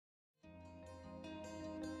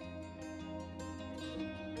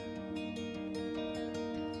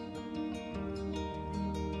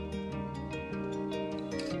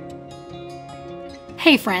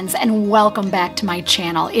Hey friends, and welcome back to my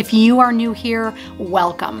channel. If you are new here,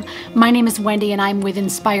 welcome. My name is Wendy and I'm with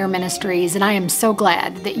Inspire Ministries, and I am so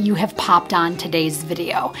glad that you have popped on today's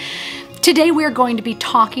video. Today we're going to be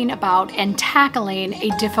talking about and tackling a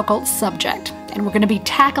difficult subject, and we're going to be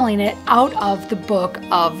tackling it out of the book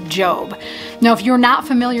of Job. Now, if you're not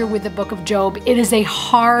familiar with the book of Job, it is a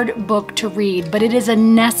hard book to read, but it is a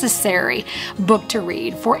necessary book to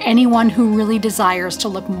read for anyone who really desires to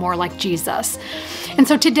look more like Jesus. And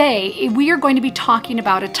so today we are going to be talking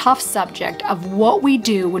about a tough subject of what we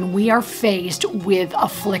do when we are faced with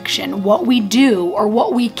affliction, what we do or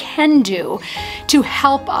what we can do to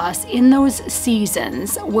help us in those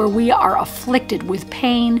seasons where we are afflicted with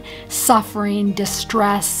pain, suffering,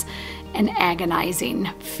 distress, and agonizing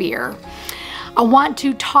fear. I want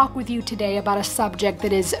to talk with you today about a subject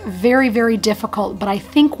that is very, very difficult, but I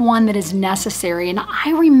think one that is necessary. And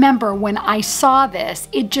I remember when I saw this,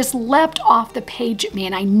 it just leapt off the page at me,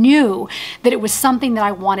 and I knew that it was something that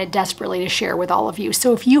I wanted desperately to share with all of you.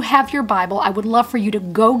 So if you have your Bible, I would love for you to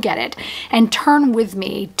go get it and turn with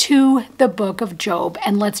me to the book of Job,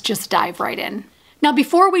 and let's just dive right in. Now,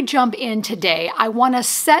 before we jump in today, I want to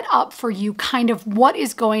set up for you kind of what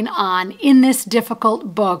is going on in this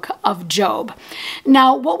difficult book of Job.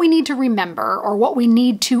 Now, what we need to remember, or what we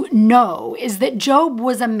need to know, is that Job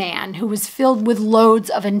was a man who was filled with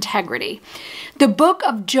loads of integrity. The book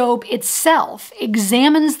of Job itself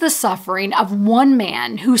examines the suffering of one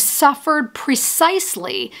man who suffered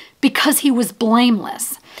precisely because he was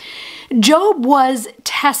blameless. Job was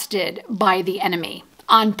tested by the enemy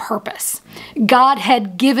on purpose. God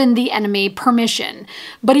had given the enemy permission,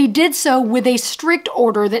 but he did so with a strict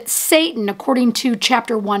order that Satan, according to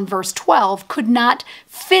chapter 1, verse 12, could not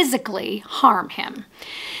physically harm him.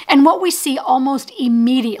 And what we see almost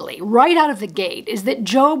immediately, right out of the gate, is that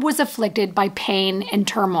Job was afflicted by pain and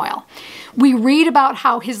turmoil. We read about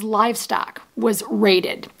how his livestock was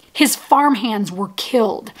raided. His farmhands were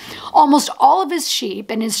killed. Almost all of his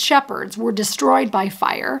sheep and his shepherds were destroyed by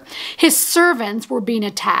fire. His servants were being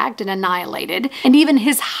attacked and annihilated. And even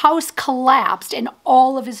his house collapsed and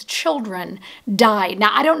all of his children died.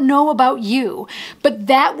 Now, I don't know about you, but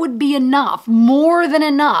that would be enough, more than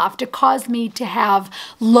enough, to cause me to have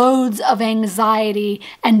loads of anxiety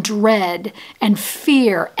and dread and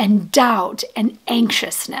fear and doubt and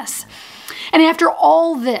anxiousness. And after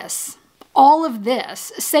all of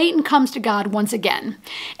this, Satan comes to God once again,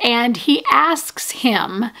 and he asks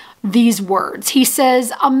him these words. He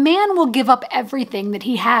says, "A man will give up everything that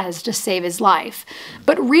he has to save his life,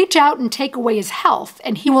 but reach out and take away his health,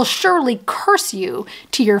 and he will surely curse you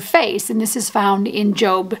to your face." And this is found in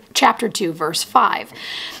Job chapter 2, verse 5.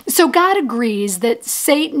 So God agrees that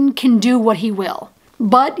Satan can do what he will,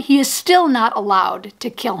 but he is still not allowed to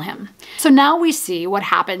kill him. So now we see what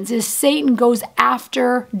happens is Satan goes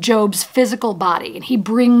after Job's physical body, and he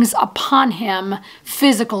brings upon him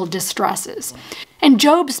physical distresses. And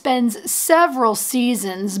Job spends several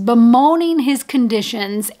seasons bemoaning his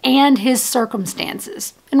conditions and his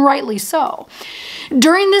circumstances, and rightly so.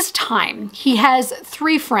 During this time, he has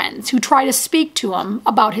three friends who try to speak to him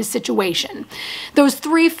about his situation. Those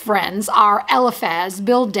three friends are Eliphaz,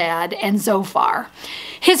 Bildad, and Zophar.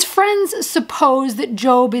 His friends suppose that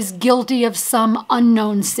Job is guilty of some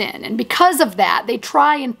unknown sin, and because of that, they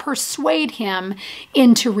try and persuade him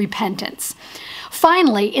into repentance.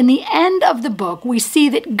 Finally, in the end of the book, we see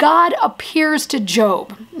that God appears to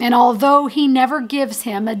Job, and although he never gives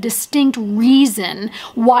him a distinct reason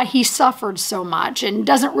why he suffered so much and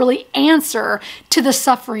doesn't really answer to the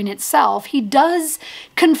suffering itself, he does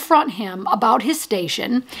confront him about his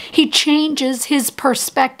station. He changes his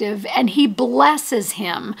perspective, and he blesses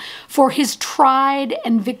him for his tried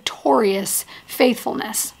and victorious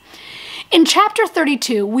faithfulness. In chapter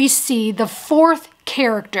 32, we see the fourth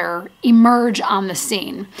character emerge on the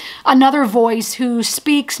scene. Another voice who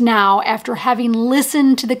speaks now after having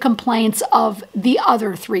listened to the complaints of the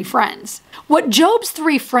other three friends. What Job's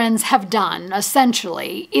three friends have done,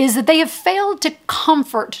 essentially, is that they have failed to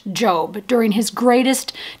comfort Job during his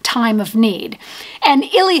greatest time of need. And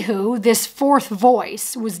Elihu, this fourth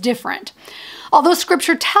voice, was different. Although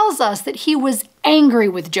Scripture tells us that he was angry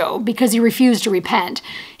with Job because he refused to repent,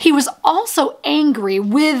 he was also angry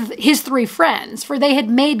with his three friends, for they had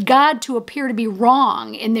made God to appear to be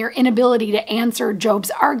wrong in their inability to answer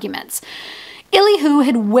Job's arguments. Elihu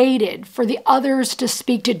had waited for the others to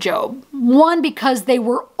speak to Job, one because they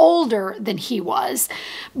were older than he was,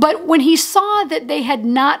 but when he saw that they had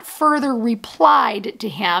not further replied to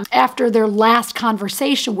him after their last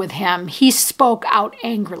conversation with him, he spoke out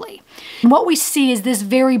angrily. And what we see is this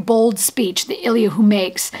very bold speech that Elihu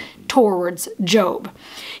makes towards Job.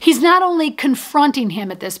 He's not only confronting him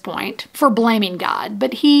at this point for blaming God,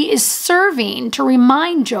 but he is serving to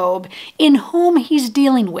remind Job in whom he's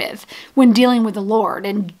dealing with when dealing with the Lord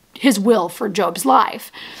and his will for Job's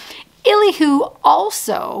life. Elihu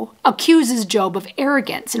also accuses Job of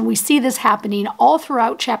arrogance, and we see this happening all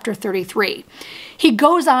throughout chapter 33. He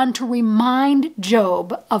goes on to remind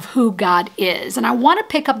Job of who God is. And I want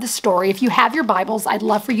to pick up the story. If you have your Bibles, I'd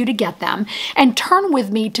love for you to get them and turn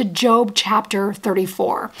with me to Job chapter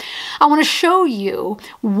 34. I want to show you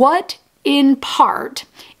what, in part,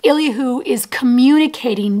 Elihu is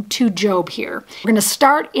communicating to Job here. We're going to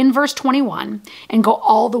start in verse 21 and go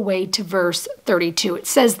all the way to verse 32. It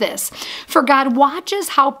says this, "For God watches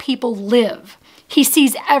how people live. He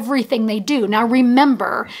sees everything they do." Now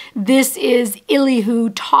remember, this is Elihu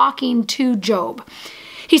talking to Job.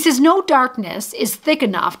 He says, "No darkness is thick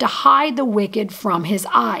enough to hide the wicked from his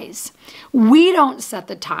eyes." We don't set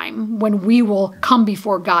the time when we will come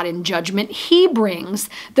before God in judgment. He brings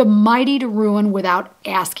the mighty to ruin without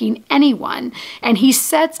asking anyone, and he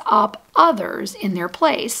sets up others in their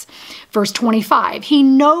place. Verse 25, "He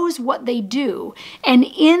knows what they do, and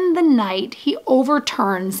in the night he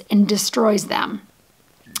overturns and destroys them.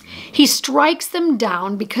 He strikes them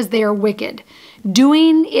down because they are wicked,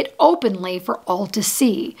 doing it openly for all to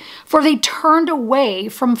see. For they turned away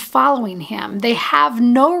from following him. They have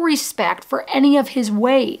no respect for any of his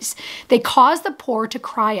ways. They cause the poor to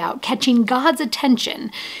cry out, catching God's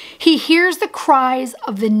attention. He hears the cries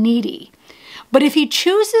of the needy. But if he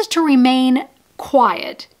chooses to remain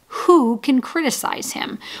quiet, who can criticize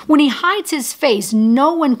him? When he hides his face,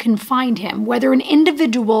 no one can find him, whether an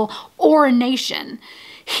individual or a nation.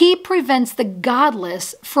 He prevents the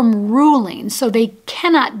godless from ruling, so they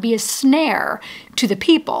cannot be a snare to the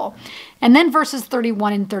people." And then verses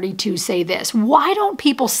 31 and 32 say this, "Why don't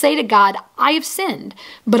people say to God, 'I have sinned,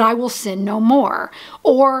 but I will sin no more'?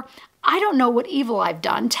 Or, 'I don't know what evil I've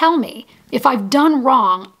done. Tell me. If I've done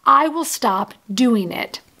wrong, I will stop doing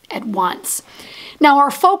it at once.'" Now,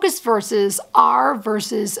 our focus verses are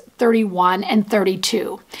verses 31 and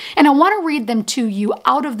 32. And I want to read them to you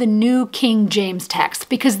out of the New King James text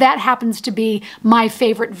because that happens to be my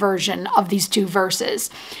favorite version of these two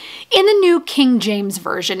verses. In the New King James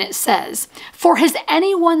Version, it says, "For has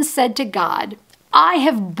anyone said to God, 'I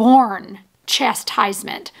have borne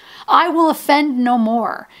chastisement. I will offend no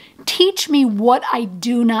more. Teach me what I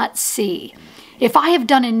do not see. If I have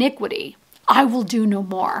done iniquity, I will do no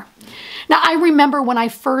more.'" Now, I remember when I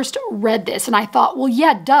first read this and I thought, well,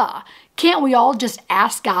 yeah, duh. Can't we all just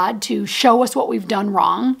ask God to show us what we've done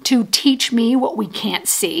wrong, to teach me what we can't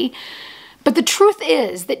see? But the truth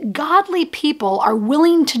is that godly people are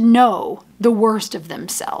willing to know the worst of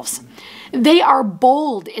themselves. They are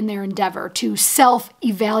bold in their endeavor to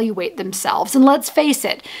self-evaluate themselves. And let's face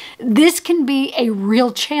it, this can be a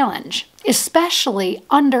real challenge, especially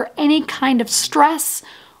under any kind of stress,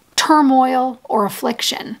 turmoil, or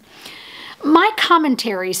affliction. My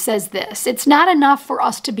commentary says this: "It's not enough for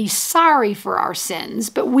us to be sorry for our sins,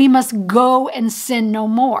 but we must go and sin no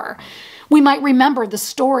more." We might remember the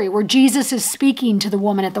story where Jesus is speaking to the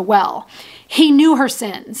woman at the well. He knew her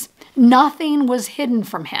sins. Nothing was hidden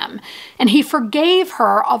from him, and he forgave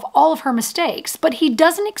her of all of her mistakes, but he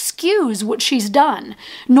doesn't excuse what she's done,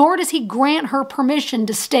 nor does he grant her permission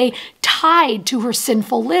to stay tied to her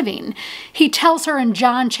sinful living. He tells her in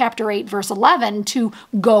John chapter 8, verse 11, to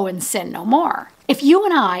go and sin no more. If you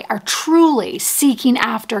and I are truly seeking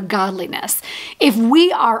after godliness, if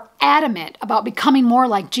we are adamant about becoming more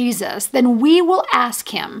like Jesus, then we will ask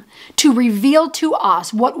him to reveal to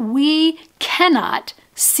us what we cannot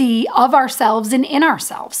see of ourselves and in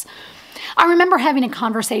ourselves. I remember having a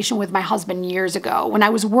conversation with my husband years ago when I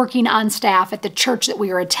was working on staff at the church that we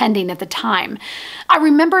were attending at the time. I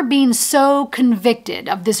remember being so convicted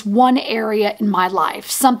of this one area in my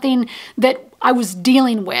life, something that I was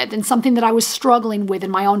dealing with and something that I was struggling with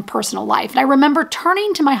in my own personal life. And I remember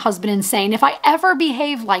turning to my husband and saying, if I ever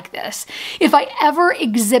behave like this, if I ever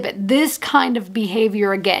exhibit this kind of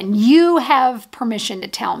behavior again, you have permission to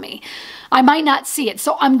tell me. I might not see it,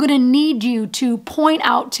 so I'm going to need you to point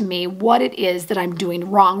out to me what it is that I'm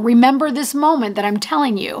doing wrong. Remember this moment that I'm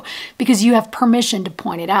telling you because you have permission to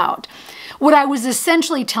point it out. What I was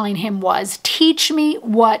essentially telling him was, teach me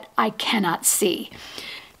what I cannot see.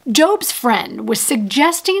 Job's friend was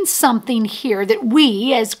suggesting something here that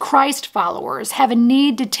we, as Christ followers, have a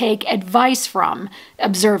need to take advice from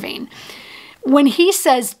observing. When he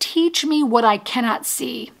says, teach me what I cannot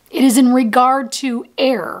see, it is in regard to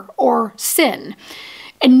error or sin.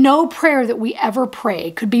 And no prayer that we ever pray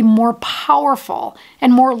could be more powerful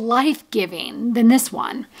and more life-giving than this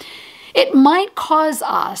one. It might cause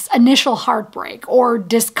us initial heartbreak or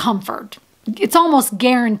discomfort. It's almost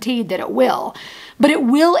guaranteed that it will, but it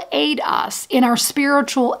will aid us in our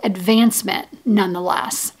spiritual advancement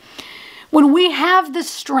nonetheless. When we have the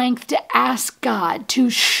strength to ask God to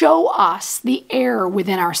show us the error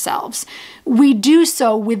within ourselves, we do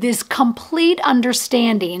so with this complete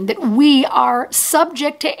understanding that we are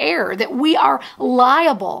subject to error, that we are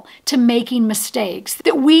liable to making mistakes,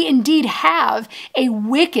 that we indeed have a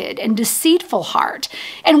wicked and deceitful heart.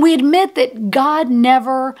 And we admit that God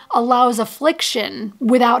never allows affliction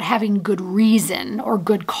without having good reason or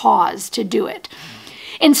good cause to do it.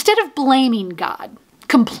 Instead of blaming God,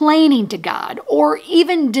 complaining to God, or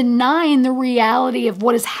even denying the reality of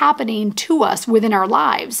what is happening to us within our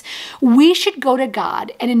lives, we should go to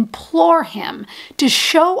God and implore Him to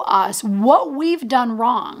show us what we've done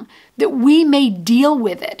wrong, that we may deal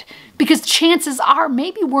with it. Because chances are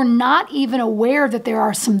maybe we're not even aware that there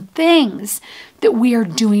are some things that we are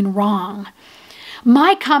doing wrong.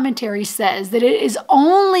 My commentary says that it is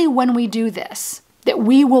only when we do this that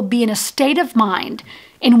we will be in a state of mind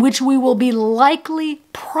in which we will be likely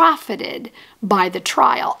profited by the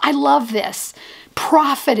trial. I love this.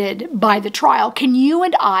 Profited by the trial. Can you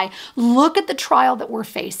and I look at the trial that we're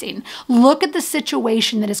facing, look at the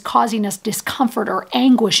situation that is causing us discomfort or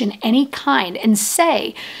anguish in any kind, and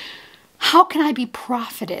say, how can I be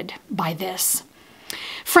profited by this?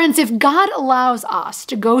 Friends, if God allows us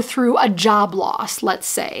to go through a job loss, let's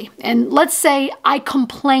say, and let's say I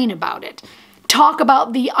complain about it, talk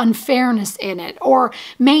about the unfairness in it, or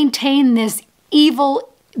maintain this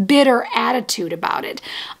evil, bitter attitude about it,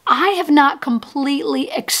 I have not completely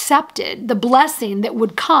accepted the blessing that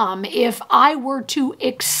would come if I were to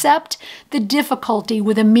accept the difficulty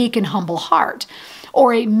with a meek and humble heart,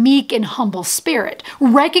 or a meek and humble spirit,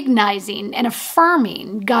 recognizing and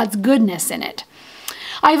affirming God's goodness in it.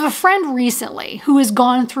 I have a friend recently who has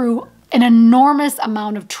gone through an enormous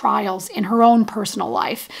amount of trials in her own personal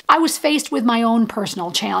life. I was faced with my own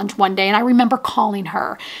personal challenge one day, and I remember calling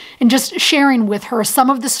her and just sharing with her some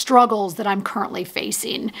of the struggles that I'm currently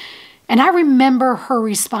facing. And I remember her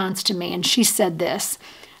response to me, and she said this,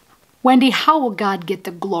 "Wendy, how will God get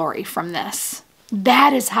the glory from this?"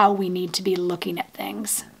 That is how we need to be looking at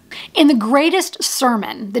things. In the greatest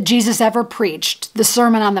sermon that Jesus ever preached, the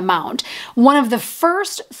Sermon on the Mount, one of the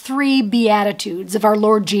first 3 Beatitudes of our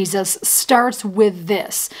Lord Jesus starts with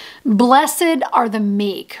this: "Blessed are the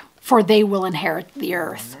meek, for they will inherit the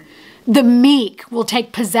earth." The meek will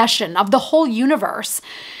take possession of the whole universe.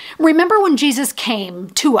 Remember when Jesus came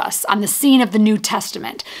to us on the scene of the New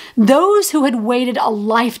Testament, those who had waited a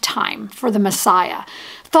lifetime for the Messiah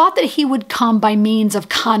thought that he would come by means of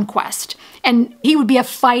conquest, and he would be a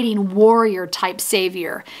fighting warrior type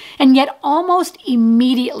savior. And yet almost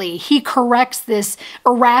immediately he corrects this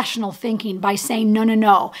irrational thinking by saying,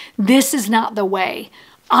 no, this is not the way.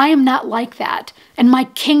 I am not like that, and my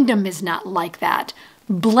kingdom is not like that.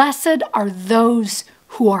 Blessed are those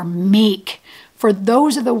who are meek, for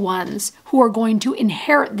those are the ones who are going to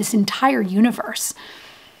inherit this entire universe.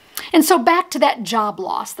 And so back to that job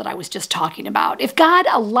loss that I was just talking about. If God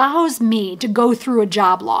allows me to go through a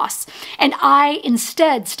job loss and I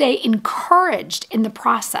instead stay encouraged in the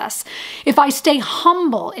process, if I stay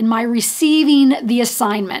humble in my receiving the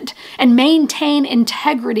assignment and maintain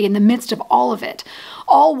integrity in the midst of all of it,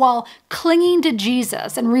 all while clinging to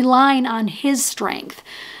Jesus and relying on His strength,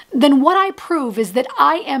 then what I prove is that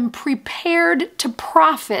I am prepared to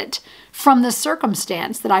profit from the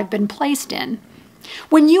circumstance that I've been placed in.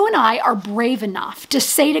 When you and I are brave enough to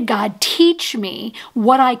say to God, teach me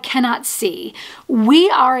what I cannot see, we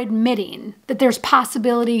are admitting that there's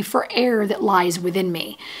possibility for error that lies within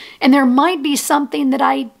me. And there might be something that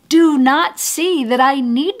I do not see that I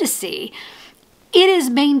need to see. It is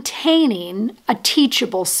maintaining a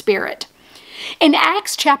teachable spirit. In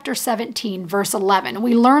Acts chapter 17, verse 11,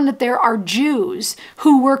 we learn that there are Jews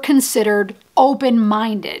who were considered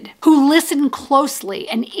open-minded, who listened closely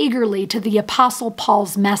and eagerly to the Apostle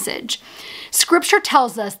Paul's message. Scripture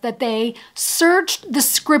tells us that they searched the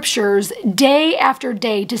Scriptures day after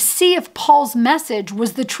day to see if Paul's message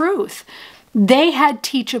was the truth. They had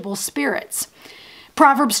teachable spirits.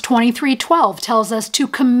 Proverbs 23:12 tells us to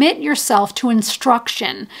commit yourself to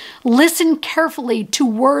instruction. Listen carefully to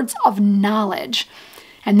words of knowledge.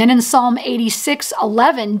 And then in Psalm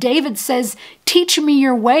 86:11, David says, teach me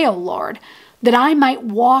your way, O Lord, that I might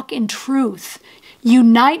walk in truth.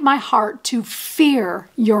 Unite my heart to fear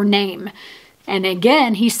your name. And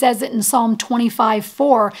again, he says it in Psalm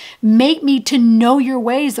 25:4, make me to know your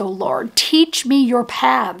ways, O Lord. Teach me your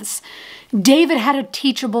paths. David had a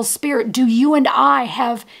teachable spirit. Do you and I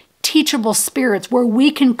have teachable spirits where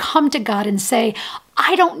we can come to God and say,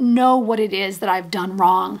 I don't know what it is that I've done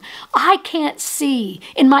wrong. I can't see.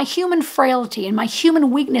 In my human frailty, in my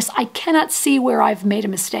human weakness, I cannot see where I've made a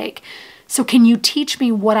mistake. So can you teach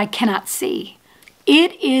me what I cannot see?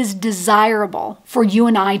 It is desirable for you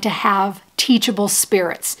and I to have teachable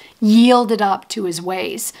spirits, yielded up to his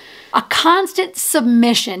ways. A constant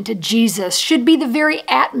submission to Jesus should be the very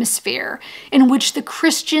atmosphere in which the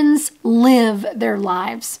Christians live their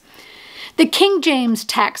lives. The King James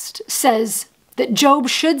text says that Job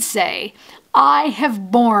should say, I have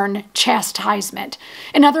borne chastisement.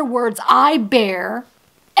 In other words, I bear,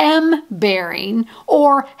 am bearing,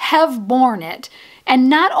 or have borne it. And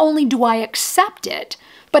not only do I accept it,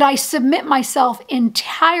 but I submit myself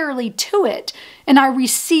entirely to it, and I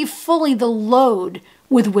receive fully the load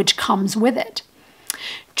with which comes with it.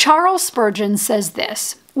 Charles Spurgeon says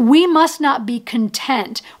this, we must not be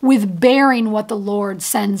content with bearing what the Lord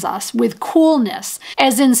sends us with coolness,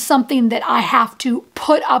 as in something that I have to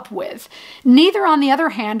put up with. Neither, on the other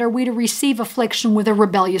hand, are we to receive affliction with a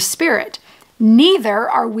rebellious spirit. Neither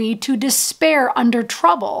are we to despair under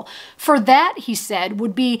trouble, for that, he said,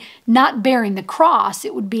 would be not bearing the cross,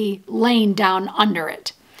 it would be laying down under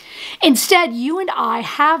it. Instead, you and I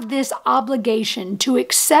have this obligation to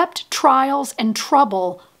accept trials and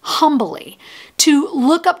trouble humbly, to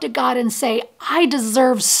look up to God and say, I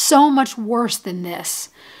deserve so much worse than this.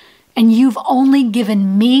 And you've only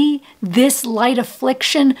given me this light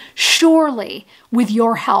affliction. Surely, with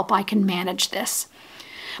your help, I can manage this.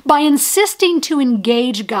 By insisting to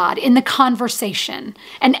engage God in the conversation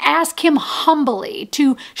and ask him humbly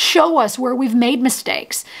to show us where we've made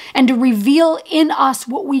mistakes and to reveal in us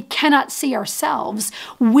what we cannot see ourselves,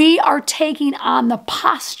 we are taking on the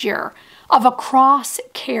posture of a cross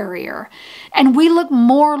carrier. And we look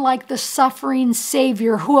more like the suffering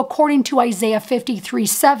Savior who, according to Isaiah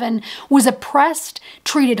 53:7, was oppressed,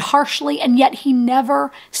 treated harshly, and yet he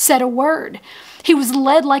never said a word. He was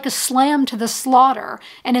led like a lamb to the slaughter,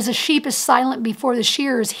 and as a sheep is silent before the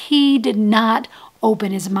shearers, he did not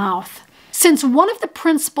open his mouth. Since one of the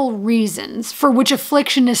principal reasons for which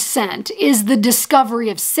affliction is sent is the discovery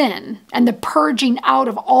of sin and the purging out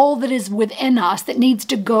of all that is within us that needs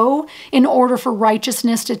to go in order for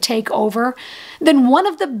righteousness to take over, then one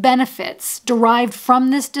of the benefits derived from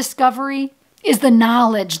this discovery is the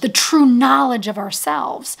knowledge, the true knowledge of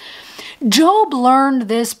ourselves. Job learned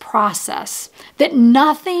this process, that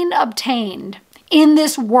nothing obtained in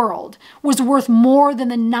this world was worth more than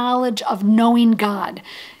the knowledge of knowing God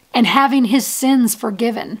and having his sins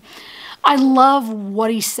forgiven. I love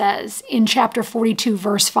what he says in chapter 42,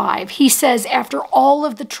 verse 5. He says, after all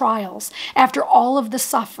of the trials, after all of the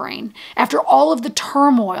suffering, after all of the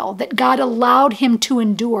turmoil that God allowed him to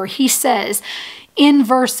endure, he says, in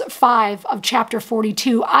verse 5 of chapter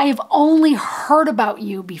 42, I have only heard about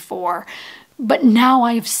you before, but now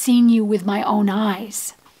I have seen you with my own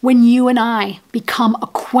eyes. When you and I become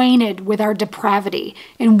acquainted with our depravity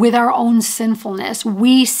and with our own sinfulness,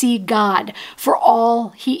 we see God for all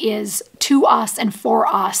he is to us and for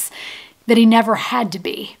us, that he never had to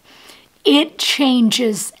be. It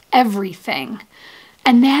changes everything.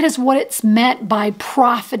 And that is what it's meant by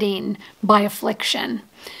profiting by affliction.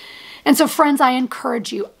 And so, friends, I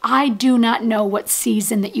encourage you, I do not know what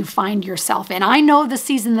season that you find yourself in. I know the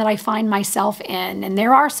season that I find myself in, and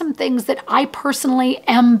there are some things that I personally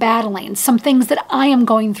am battling, some things that I am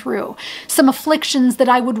going through, some afflictions that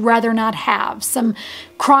I would rather not have, some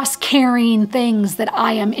cross-carrying things that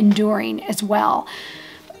I am enduring as well.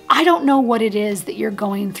 I don't know what it is that you're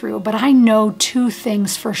going through, but I know two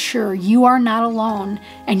things for sure. You are not alone,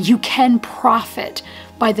 and you can profit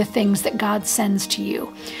by the things that God sends to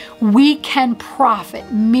you. We can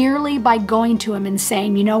profit merely by going to him and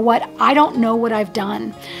saying, you know what? I don't know what I've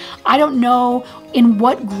done. I don't know in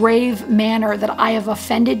what grave manner that I have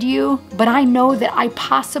offended you, but I know that I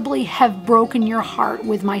possibly have broken your heart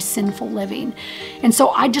with my sinful living. And so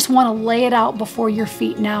I just want to lay it out before your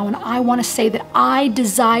feet now, and I want to say that I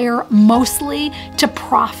desire mostly to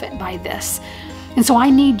profit by this. And so I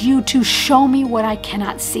need you to show me what I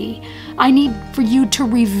cannot see. I need for you to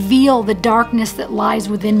reveal the darkness that lies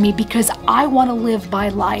within me, because I want to live by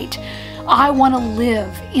light. I want to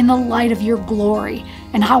live in the light of your glory,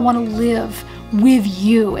 and I want to live with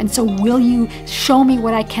you. And so will you show me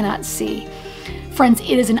what I cannot see? Friends,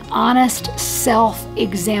 it is an honest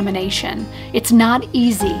self-examination. It's not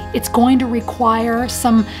easy. It's going to require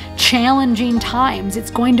some challenging times.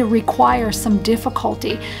 It's going to require some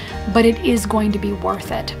difficulty, but it is going to be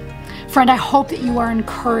worth it. Friend, I hope that you are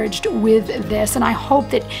encouraged with this, and I hope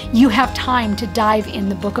that you have time to dive in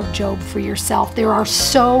the book of Job for yourself. There are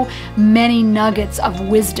so many nuggets of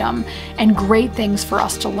wisdom and great things for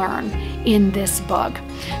us to learn in this book.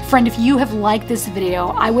 Friend, if you have liked this video,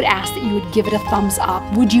 I would ask that you would give it a thumbs up.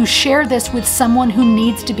 Would you share this with someone who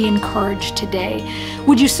needs to be encouraged today?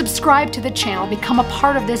 Would you subscribe to the channel, become a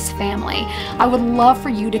part of this family? I would love for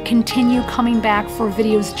you to continue coming back for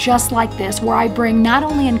videos just like this, where I bring not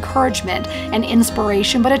only encouragement and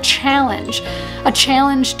inspiration, but a challenge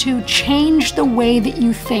to change the way that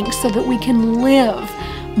you think so that we can live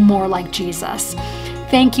more like Jesus.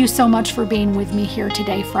 Thank you so much for being with me here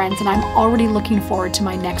today, friends, and I'm already looking forward to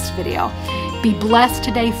my next video. Be blessed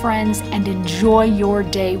today, friends, and enjoy your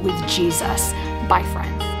day with Jesus. Bye,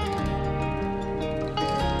 friends.